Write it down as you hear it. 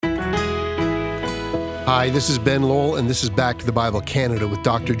Hi, this is Ben Lowell, and this is Back to the Bible Canada with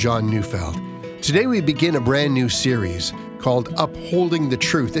Dr. John Neufeld. Today we begin a brand new series called Upholding the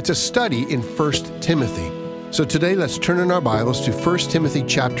Truth. It's a study in 1 Timothy. So today let's turn in our Bibles to 1 Timothy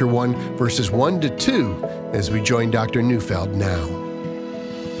chapter 1, verses 1 to 2, as we join Dr. Neufeld now.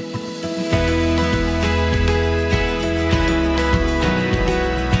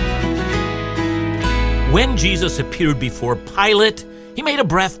 When Jesus appeared before Pilate, he made a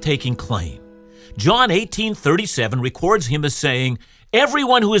breathtaking claim. John 18:37 records him as saying,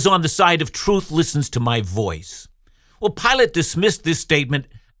 "Everyone who is on the side of truth listens to my voice." Well, Pilate dismissed this statement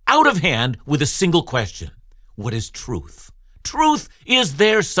out of hand with a single question. What is truth? Truth, is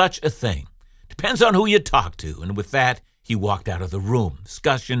there such a thing? Depends on who you talk to. And with that, he walked out of the room.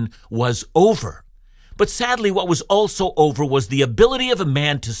 Discussion was over. But sadly, what was also over was the ability of a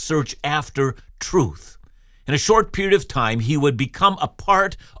man to search after truth. In a short period of time, he would become a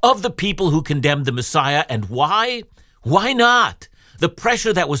part of the people who condemned the Messiah. And why? Why not? The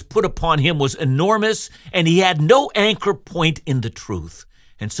pressure that was put upon him was enormous, and he had no anchor point in the truth.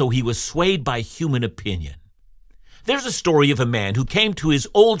 And so he was swayed by human opinion. There's a story of a man who came to his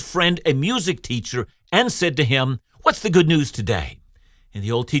old friend, a music teacher, and said to him, "What's the good news today?" And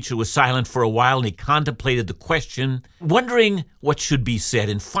the old teacher was silent for a while, and he contemplated the question, wondering what should be said.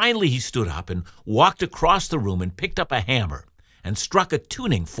 And finally he stood up and walked across the room and picked up a hammer and struck a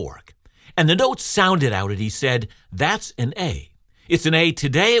tuning fork. And the note sounded out, and he said, "That's an A. It's an A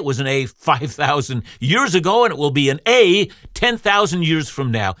today, it was an A 5,000 years ago, and it will be an A 10,000 years from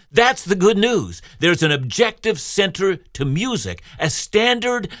now." That's the good news. There's an objective center to music, a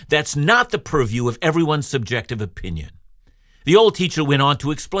standard that's not the purview of everyone's subjective opinion. The old teacher went on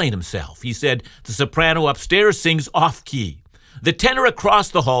to explain himself. He said, the soprano upstairs sings off-key. The tenor across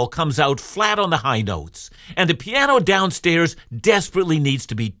the hall comes out flat on the high notes, and the piano downstairs desperately needs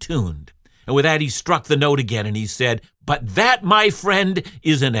to be tuned. And with that, he struck the note again, and he said, "But that, my friend,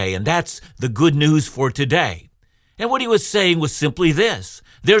 is an A, and that's the good news for today." And what he was saying was simply this.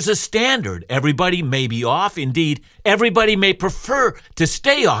 There's a standard. Everybody may be off. Indeed, everybody may prefer to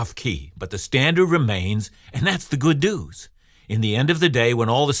stay off-key, but the standard remains, and that's the good news. In the end of the day, when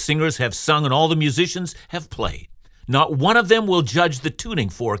all the singers have sung and all the musicians have played, not one of them will judge the tuning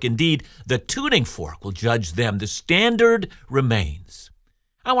fork. Indeed, the tuning fork will judge them. The standard remains.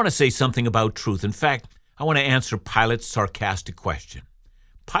 I want to say something about truth. In fact, I want to answer Pilate's sarcastic question.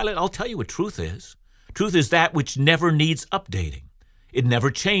 Pilate, I'll tell you what truth is. Truth is that which never needs updating. It never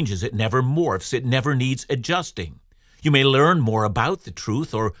changes. It never morphs. It never needs adjusting. You may learn more about the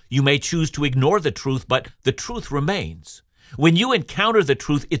truth, or you may choose to ignore the truth, but the truth remains. When you encounter the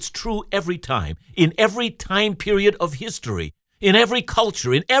truth, it's true every time, in every time period of history, in every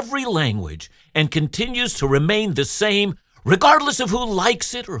culture, in every language, and continues to remain the same regardless of who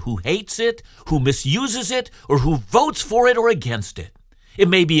likes it or who hates it, who misuses it, or who votes for it or against it. It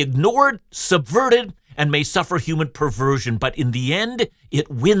may be ignored, subverted, and may suffer human perversion, but in the end,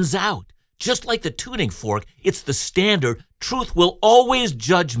 it wins out. Just like the tuning fork, it's the standard. Truth will always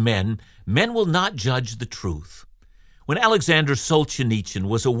judge men. Men will not judge the truth. When Alexander Solzhenitsyn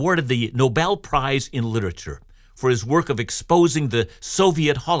was awarded the Nobel Prize in Literature for his work of exposing the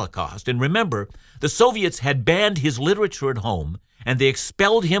Soviet Holocaust, and remember, the Soviets had banned his literature at home, and they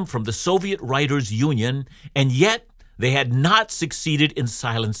expelled him from the Soviet Writers' Union, and yet they had not succeeded in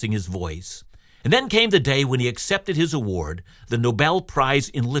silencing his voice. And then came the day when he accepted his award, the Nobel Prize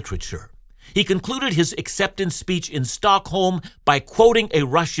in Literature. He concluded his acceptance speech in Stockholm by quoting a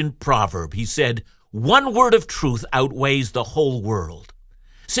Russian proverb. He said, "One word of truth outweighs the whole world."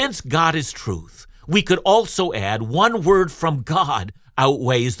 Since God is truth, we could also add one word from God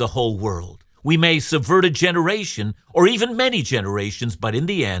outweighs the whole world. We may subvert a generation or even many generations, but in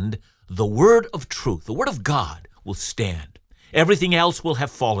the end, the word of truth, the word of God, will stand. Everything else will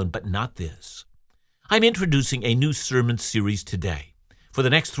have fallen, but not this. I'm introducing a new sermon series today. For the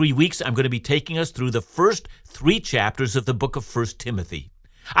next 3 weeks, I'm going to be taking us through the first 3 chapters of the book of 1 Timothy.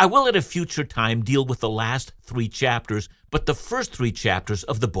 I will at a future time deal with the last 3 chapters, but the first 3 chapters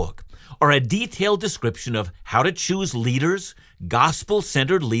of the book are a detailed description of how to choose leaders,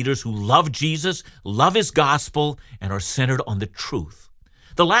 gospel-centered leaders who love Jesus, love his gospel, and are centered on the truth.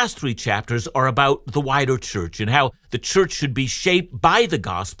 The last 3 chapters are about the wider church and how the church should be shaped by the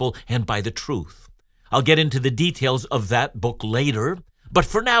gospel and by the truth. I'll get into the details of that book later, but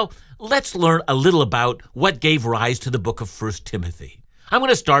for now, let's learn a little about what gave rise to the book of 1 Timothy. I'm going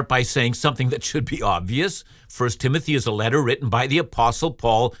to start by saying something that should be obvious. 1 Timothy is a letter written by the Apostle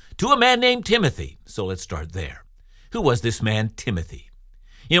Paul to a man named Timothy. So let's start there. Who was this man, Timothy?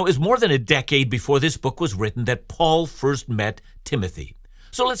 It was more than a decade before this book was written that Paul first met Timothy.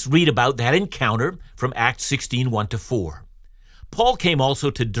 So let's read about that encounter from Acts 16, 1-4. Paul came also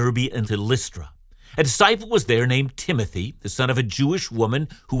to Derbe and to Lystra. A disciple was there named Timothy, the son of a Jewish woman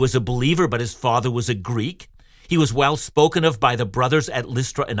who was a believer, but his father was a Greek. He was well spoken of by the brothers at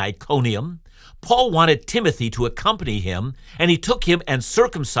Lystra and Iconium. Paul wanted Timothy to accompany him, and he took him and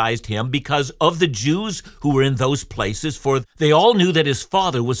circumcised him because of the Jews who were in those places, for they all knew that his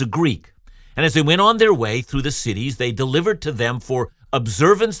father was a Greek. And as they went on their way through the cities, they delivered to them for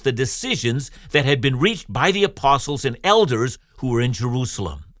observance the decisions that had been reached by the apostles and elders who were in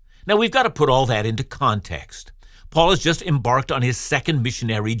Jerusalem. Now, we've got to put all that into context. Paul has just embarked on his second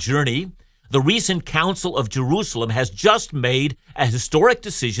missionary journey. The recent Council of Jerusalem has just made a historic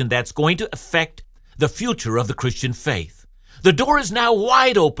decision that's going to affect the future of the Christian faith. The door is now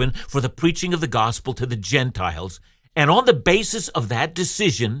wide open for the preaching of the gospel to the Gentiles, and on the basis of that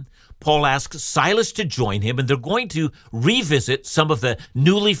decision, Paul asks Silas to join him, and they're going to revisit some of the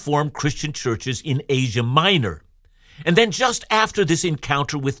newly formed Christian churches in Asia Minor. And then just after this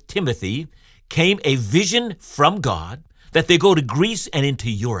encounter with Timothy came a vision from God that they go to Greece and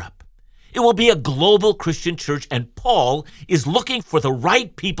into Europe. It will be a global Christian church, and Paul is looking for the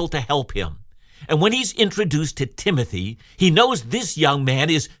right people to help him. And when he's introduced to Timothy, he knows this young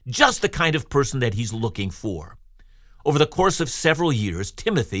man is just the kind of person that he's looking for. Over the course of several years,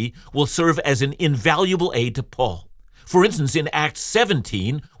 Timothy will serve as an invaluable aid to Paul. For instance, in Acts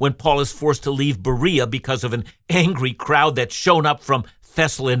 17, when Paul is forced to leave Berea because of an angry crowd that's shown up from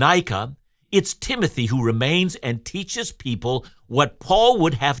Thessalonica, it's Timothy who remains and teaches people what Paul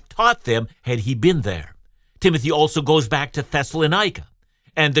would have taught them had he been there. Timothy also goes back to Thessalonica,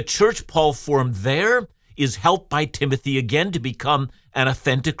 and the church Paul formed there is helped by Timothy again to become an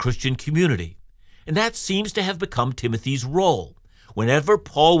authentic Christian community. And that seems to have become Timothy's role. Whenever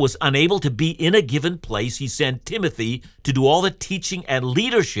Paul was unable to be in a given place, he sent Timothy to do all the teaching and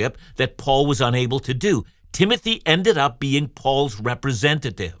leadership that Paul was unable to do. Timothy ended up being Paul's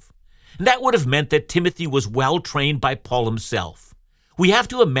representative. And that would have meant that Timothy was well trained by Paul himself. We have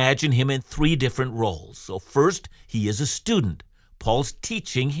to imagine him in three different roles. So first, he is a student. Paul's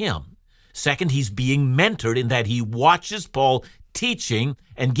teaching him. Second, he's being mentored in that he watches Paul teaching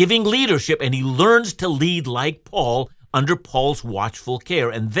and giving leadership, and he learns to lead like Paul under Paul's watchful care.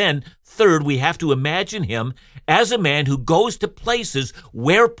 And then, third, we have to imagine him as a man who goes to places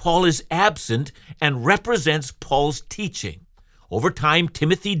where Paul is absent and represents Paul's teaching. Over time,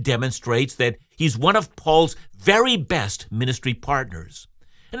 Timothy demonstrates that he's one of Paul's very best ministry partners.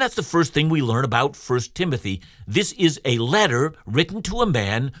 And that's the first thing we learn about 1 Timothy. This is a letter written to a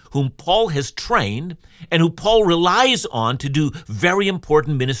man whom Paul has trained and who Paul relies on to do very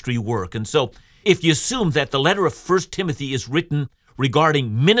important ministry work. And so, if you assume that the letter of 1 Timothy is written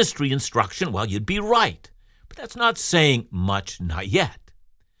regarding ministry instruction, well, you'd be right. But that's not saying much, not yet.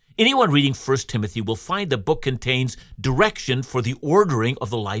 Anyone reading 1 Timothy will find the book contains direction for the ordering of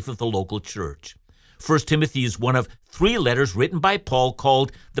the life of the local church. 1 Timothy is one of 3 letters written by Paul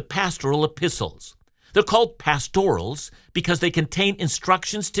called the pastoral epistles. They're called pastorals because they contain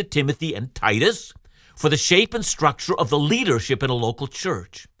instructions to Timothy and Titus for the shape and structure of the leadership in a local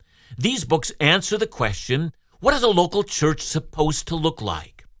church. These books answer the question, what is a local church supposed to look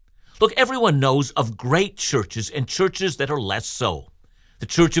like? Look, everyone knows of great churches and churches that are less so. The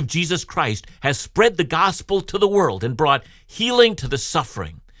Church of Jesus Christ has spread the gospel to the world and brought healing to the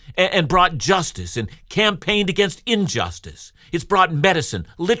suffering, and brought justice and campaigned against injustice. It's brought medicine,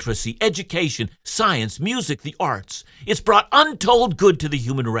 literacy, education, science, music, the arts. It's brought untold good to the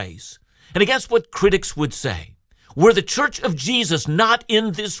human race. And against what critics would say, were the Church of Jesus not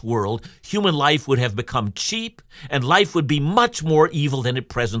in this world, human life would have become cheap and life would be much more evil than it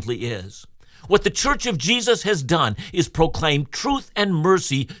presently is. What the Church of Jesus has done is proclaim truth and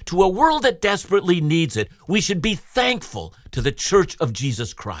mercy to a world that desperately needs it. We should be thankful to the Church of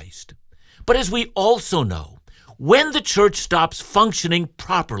Jesus Christ. But as we also know, when the church stops functioning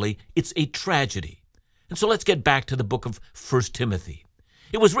properly, it's a tragedy. And so let's get back to the book of 1 Timothy.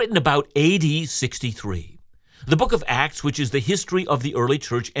 It was written about AD 63. The book of Acts, which is the history of the early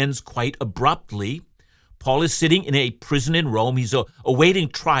church, ends quite abruptly. Paul is sitting in a prison in Rome. He's awaiting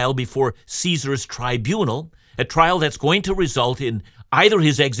trial before Caesar's tribunal, a trial that's going to result in either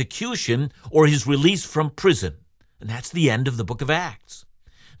his execution or his release from prison. And that's the end of the book of Acts.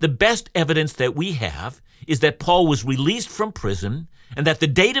 The best evidence that we have is that Paul was released from prison and that the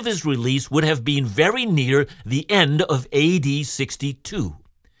date of his release would have been very near the end of AD 62.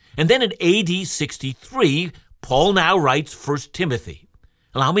 And then in AD 63, Paul now writes 1 Timothy.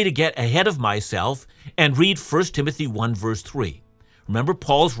 Allow me to get ahead of myself and read 1 Timothy 1 verse 3. Remember,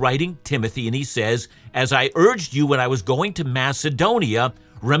 Paul's writing Timothy, and he says, "As I urged you when I was going to Macedonia,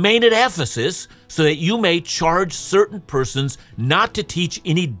 remain at Ephesus so that you may charge certain persons not to teach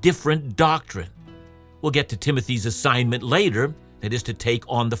any different doctrine." We'll get to Timothy's assignment later, that is to take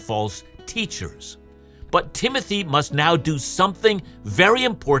on the false teachers. But Timothy must now do something very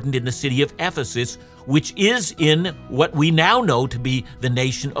important in the city of Ephesus, which is in what we now know to be the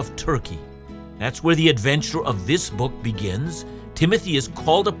nation of Turkey. That's where the adventure of this book begins. Timothy is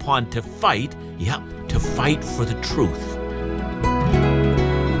called upon to fight, to fight for the truth.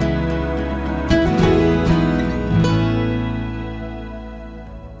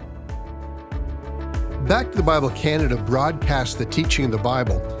 Back to the Bible Canada broadcasts the teaching of the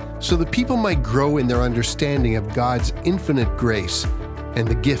Bible so that people might grow in their understanding of God's infinite grace and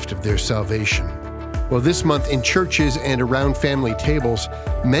the gift of their salvation. Well, this month in churches and around family tables,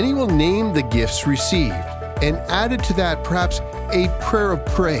 many will name the gifts received, and added to that perhaps a prayer of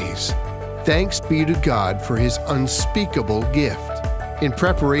praise. Thanks be to God for His unspeakable gift. In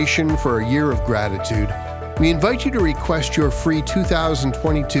preparation for a year of gratitude, we invite you to request your free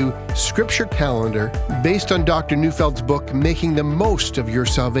 2022 Scripture Calendar based on Dr. Neufeld's book, Making the Most of Your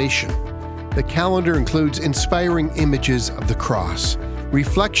Salvation. The calendar includes inspiring images of the cross,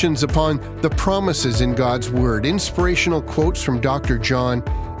 reflections upon the promises in God's Word, inspirational quotes from Dr. John,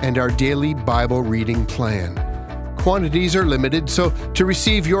 and our daily Bible reading plan. Quantities are limited, so to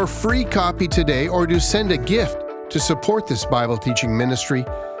receive your free copy today or to send a gift to support this Bible teaching ministry,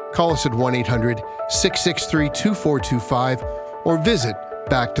 call us at 1-800-663-2425 or visit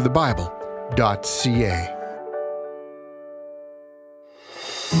backtothebible.ca.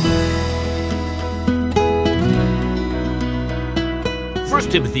 1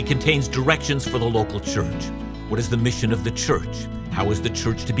 Timothy contains directions for the local church. What is the mission of the church? How is the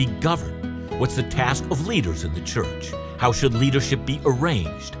church to be governed? What's the task of leaders in the church? How should leadership be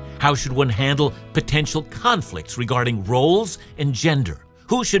arranged? How should one handle potential conflicts regarding roles and gender?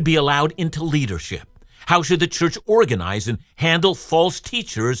 Who should be allowed into leadership? How should the church organize and handle false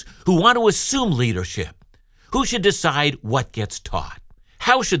teachers who want to assume leadership? Who should decide what gets taught?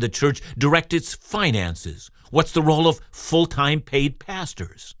 How should the church direct its finances? What's the role of full-time paid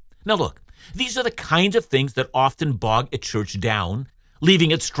pastors? Now look, these are the kinds of things that often bog a church down,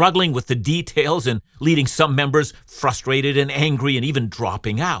 leaving it struggling with the details and leading some members frustrated and angry and even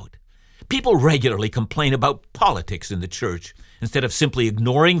dropping out. People regularly complain about politics in the church. Instead of simply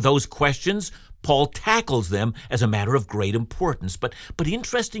ignoring those questions, Paul tackles them as a matter of great importance. But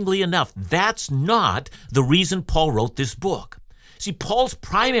interestingly enough, that's not the reason Paul wrote this book. See, Paul's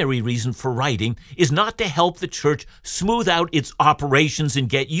primary reason for writing is not to help the church smooth out its operations and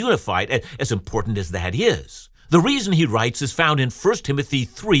get unified, as important as that is. The reason he writes is found in 1 Timothy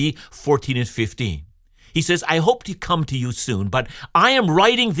 3:14 and 15. He says, "I hope to come to you soon, but I am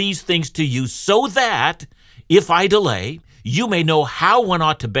writing these things to you so that, if I delay, you may know how one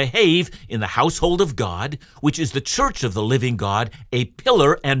ought to behave in the household of God, which is the church of the living God, a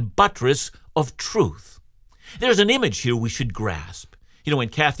pillar and buttress of truth." There's an image here we should grasp. When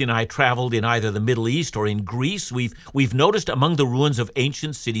Kathy and I traveled in either the Middle East or in Greece, we've noticed among the ruins of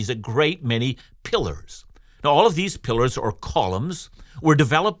ancient cities a great many pillars. Now, all of these pillars or columns were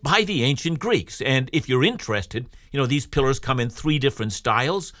developed by the ancient Greeks. And if you're interested, these pillars come in three different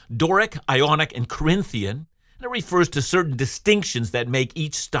styles: Doric, Ionic, and Corinthian. And it refers to certain distinctions that make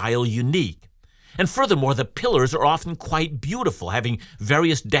each style unique. And furthermore, the pillars are often quite beautiful, having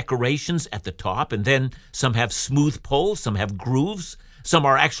various decorations at the top, and then some have smooth poles, some have grooves, some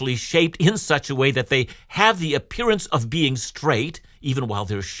are actually shaped in such a way that they have the appearance of being straight, even while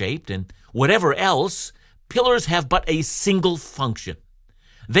they're shaped, and whatever else, pillars have but a single function.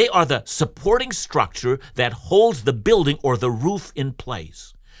 They are the supporting structure that holds the building or the roof in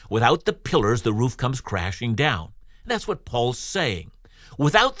place. Without the pillars, the roof comes crashing down. And that's what Paul's saying.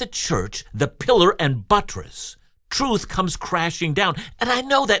 Without the church, the pillar and buttress, truth comes crashing down. And I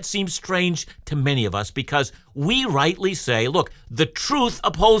know that seems strange to many of us because we rightly say, look, the truth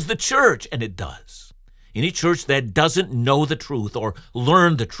upholds the church, and it does. Any church that doesn't know the truth or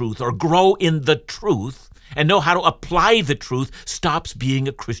learn the truth or grow in the truth and know how to apply the truth stops being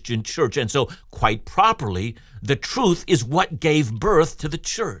a Christian church. And so, quite properly, the truth is what gave birth to the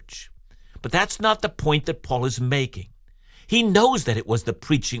church. But that's not the point that Paul is making. He knows that it was the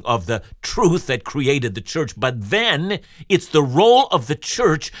preaching of the truth that created the church, but then it's the role of the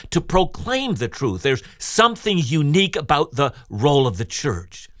church to proclaim the truth. There's something unique about the role of the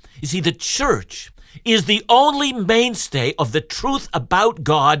church. You see, the church is the only mainstay of the truth about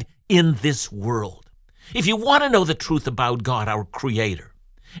God in this world. If you want to know the truth about God, our Creator,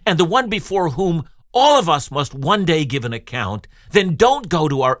 and the one before whom all of us must one day give an account, then don't go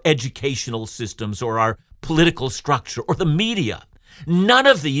to our educational systems or our political structure or the media. None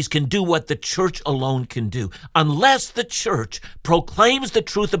of these can do what the church alone can do. Unless the church proclaims the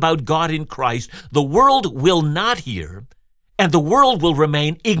truth about God in Christ, the world will not hear, and the world will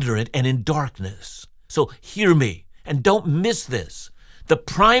remain ignorant and in darkness. So hear me, and don't miss this. The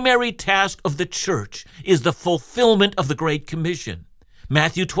primary task of the church is the fulfillment of the Great Commission.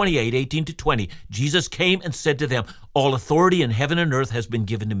 Matthew 28, 18-20, Jesus came and said to them, all authority in heaven and earth has been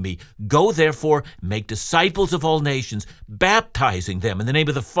given to me. Go therefore, make disciples of all nations, baptizing them in the name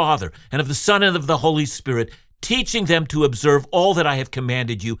of the Father and of the Son and of the Holy Spirit, teaching them to observe all that I have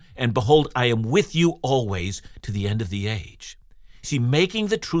commanded you. And behold, I am with you always to the end of the age. See, making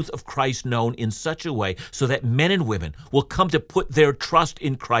the truth of Christ known in such a way so that men and women will come to put their trust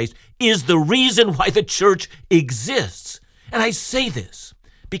in Christ is the reason why the church exists. And I say this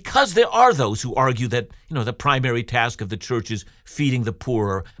because there are those who argue that, the primary task of the church is feeding the poor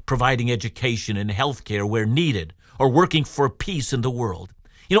or providing education and health care where needed or working for peace in the world.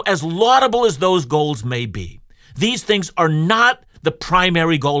 As laudable as those goals may be, these things are not the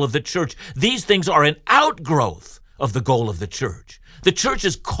primary goal of the church. These things are an outgrowth of the goal of the church. The church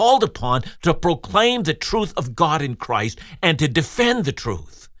is called upon to proclaim the truth of God in Christ and to defend the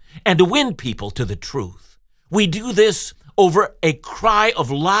truth and to win people to the truth. We do this over a cry of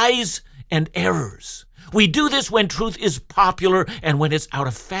lies and errors. We do this when truth is popular and when it's out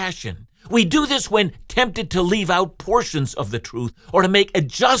of fashion. We do this when tempted to leave out portions of the truth or to make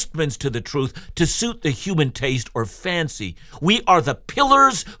adjustments to the truth to suit the human taste or fancy. We are the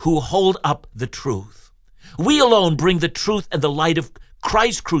pillars who hold up the truth. We alone bring the truth and the light of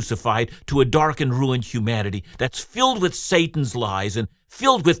Christ crucified to a dark and ruined humanity that's filled with Satan's lies and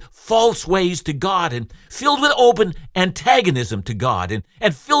filled with false ways to God and filled with open antagonism to God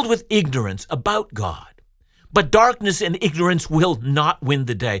and filled with ignorance about God. But darkness and ignorance will not win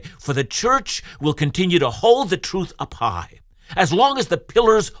the day, for the church will continue to hold the truth up high. As long as the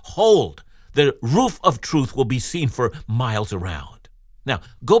pillars hold, the roof of truth will be seen for miles around. Now,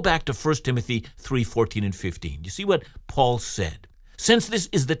 go back to 1 Timothy 3:14 and 15. You see what Paul said? Since this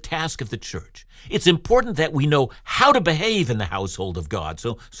is the task of the church, it's important that we know how to behave in the household of God.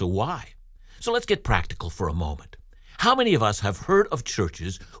 So why? So let's get practical for a moment. How many of us have heard of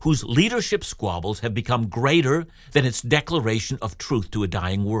churches whose leadership squabbles have become greater than its declaration of truth to a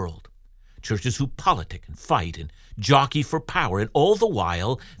dying world? Churches who politic and fight and jockey for power, and all the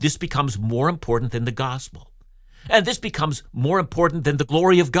while, this becomes more important than the gospel. And this becomes more important than the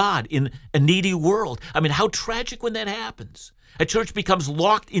glory of God in a needy world. I mean, how tragic when that happens. A church becomes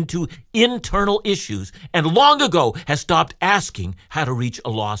locked into internal issues and long ago has stopped asking how to reach a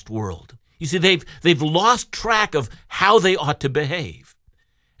lost world. You see, they've lost track of how they ought to behave.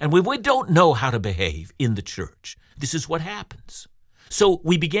 And when we don't know how to behave in the church, this is what happens. So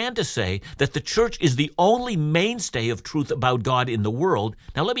we began to say that the church is the only mainstay of truth about God in the world.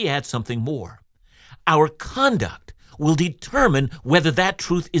 Now let me add something more. Our conduct will determine whether that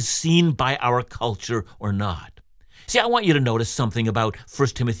truth is seen by our culture or not. See, I want you to notice something about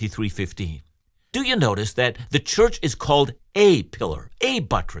 1 Timothy 3:15. Do you notice that the church is called a pillar, a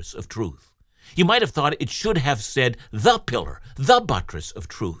buttress of truth? You might have thought it should have said the pillar, the buttress of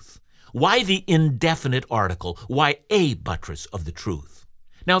truth. Why the indefinite article? Why a buttress of the truth?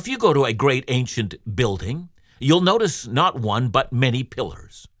 Now, if you go to a great ancient building, you'll notice not one but many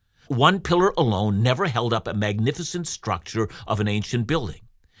pillars. One pillar alone never held up a magnificent structure of an ancient building.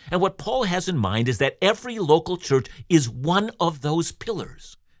 And what Paul has in mind is that every local church is one of those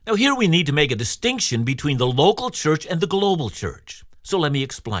pillars. Now, here we need to make a distinction between the local church and the global church. So let me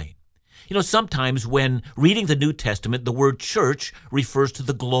explain. Sometimes when reading the New Testament, the word church refers to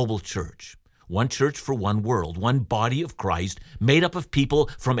the global church. One church for one world, one body of Christ made up of people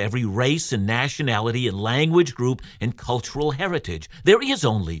from every race and nationality and language group and cultural heritage. There is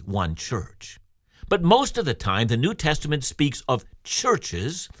only one church. But most of the time, the New Testament speaks of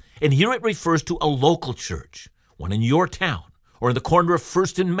churches, and here it refers to a local church, one in your town or in the corner of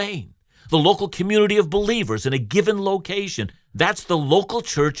First and Main, the local community of believers in a given location. That's the local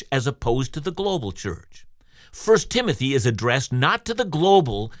church as opposed to the global church. 1 Timothy is addressed not to the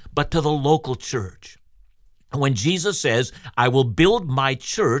global, but to the local church. When Jesus says, I will build my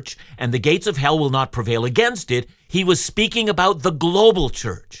church and the gates of hell will not prevail against it, he was speaking about the global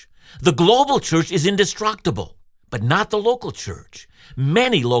church. The global church is indestructible, but not the local church.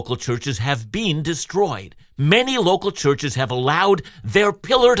 Many local churches have been destroyed. Many local churches have allowed their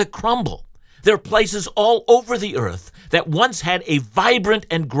pillar to crumble. There are places all over the earth that once had a vibrant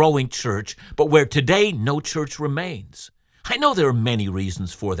and growing church, but where today no church remains. I know there are many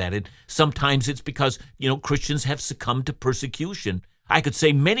reasons for that, and sometimes it's because, Christians have succumbed to persecution. I could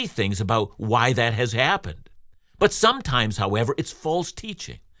say many things about why that has happened. But sometimes, however, it's false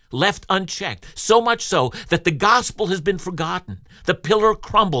teaching, left unchecked, so much so that the gospel has been forgotten. The pillar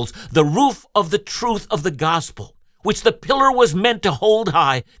crumbles. The roof of the truth of the gospel, which the pillar was meant to hold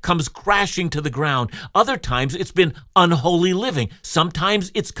high, comes crashing to the ground. Other times it's been unholy living.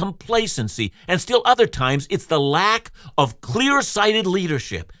 Sometimes it's complacency. And still other times it's the lack of clear-sighted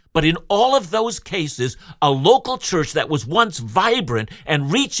leadership. But in all of those cases, a local church that was once vibrant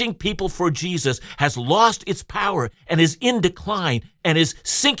and reaching people for Jesus has lost its power and is in decline and is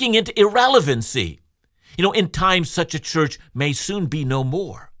sinking into irrelevancy. In time, such a church may soon be no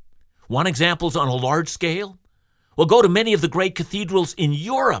more. Want examples on a large scale? Well, go to many of the great cathedrals in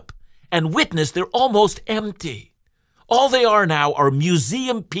Europe and witness they're almost empty. All they are now are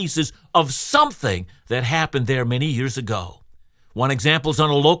museum pieces of something that happened there many years ago. Want examples on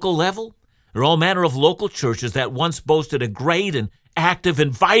a local level? There are all manner of local churches that once boasted a great and active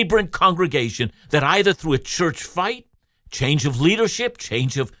and vibrant congregation that either through a church fight, change of leadership,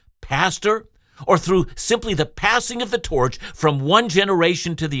 change of pastor, or through simply the passing of the torch from one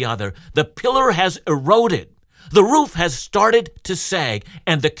generation to the other, the pillar has eroded. The roof has started to sag,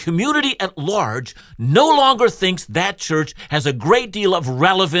 and the community at large no longer thinks that church has a great deal of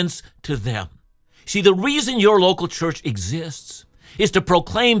relevance to them. See, the reason your local church exists is to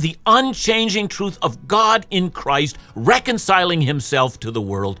proclaim the unchanging truth of God in Christ, reconciling himself to the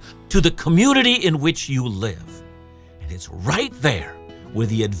world, to the community in which you live. And it's right there where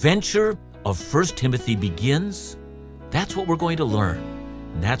the adventure of 1 Timothy begins. That's what we're going to learn.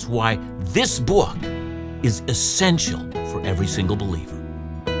 And that's why this book is essential for every single believer.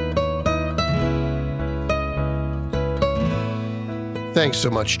 Thanks so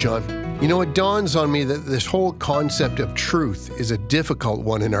much, John. It dawns on me that this whole concept of truth is a difficult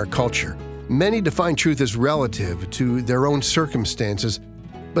one in our culture. Many define truth as relative to their own circumstances,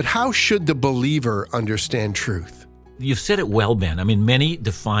 but how should the believer understand truth? You've said it well, Ben. Many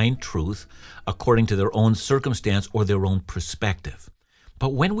define truth according to their own circumstance or their own perspective.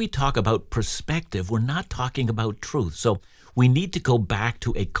 But when we talk about perspective, we're not talking about truth. So we need to go back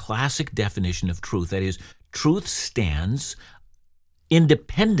to a classic definition of truth. That is, truth stands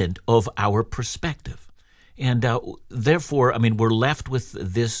independent of our perspective. And therefore, we're left with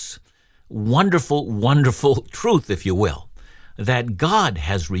this wonderful, wonderful truth, if you will, that God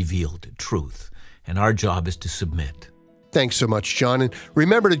has revealed truth, and our job is to submit. Thanks so much, John. And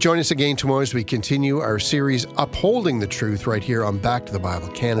remember to join us again tomorrow as we continue our series, Upholding the Truth, right here on Back to the Bible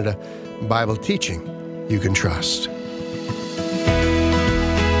Canada, Bible teaching you can trust.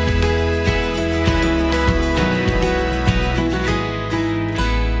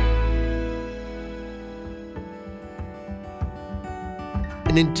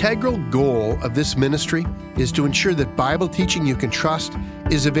 An integral goal of this ministry is to ensure that Bible teaching you can trust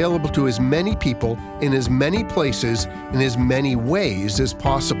is available to as many people in as many places in as many ways as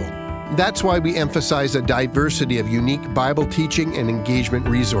possible. That's why we emphasize a diversity of unique Bible teaching and engagement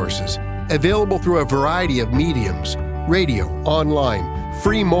resources, available through a variety of mediums: radio, online,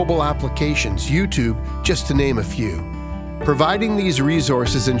 free mobile applications, YouTube, just to name a few. Providing these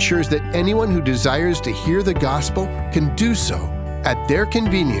resources ensures that anyone who desires to hear the gospel can do so at their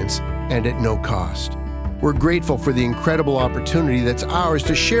convenience and at no cost. We're grateful for the incredible opportunity that's ours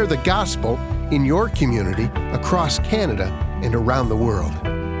to share the gospel in your community across Canada and around the world.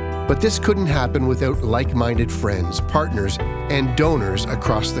 But this couldn't happen without like-minded friends, partners, and donors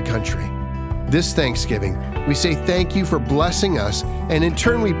across the country. This Thanksgiving, we say thank you for blessing us, and in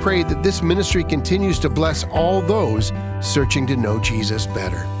turn we pray that this ministry continues to bless all those searching to know Jesus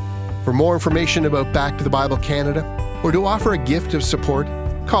better. For more information about Back to the Bible Canada, or to offer a gift of support,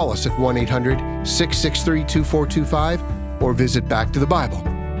 call us at 1-800-663-2425 or visit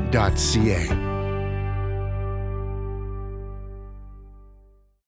backtothebible.ca.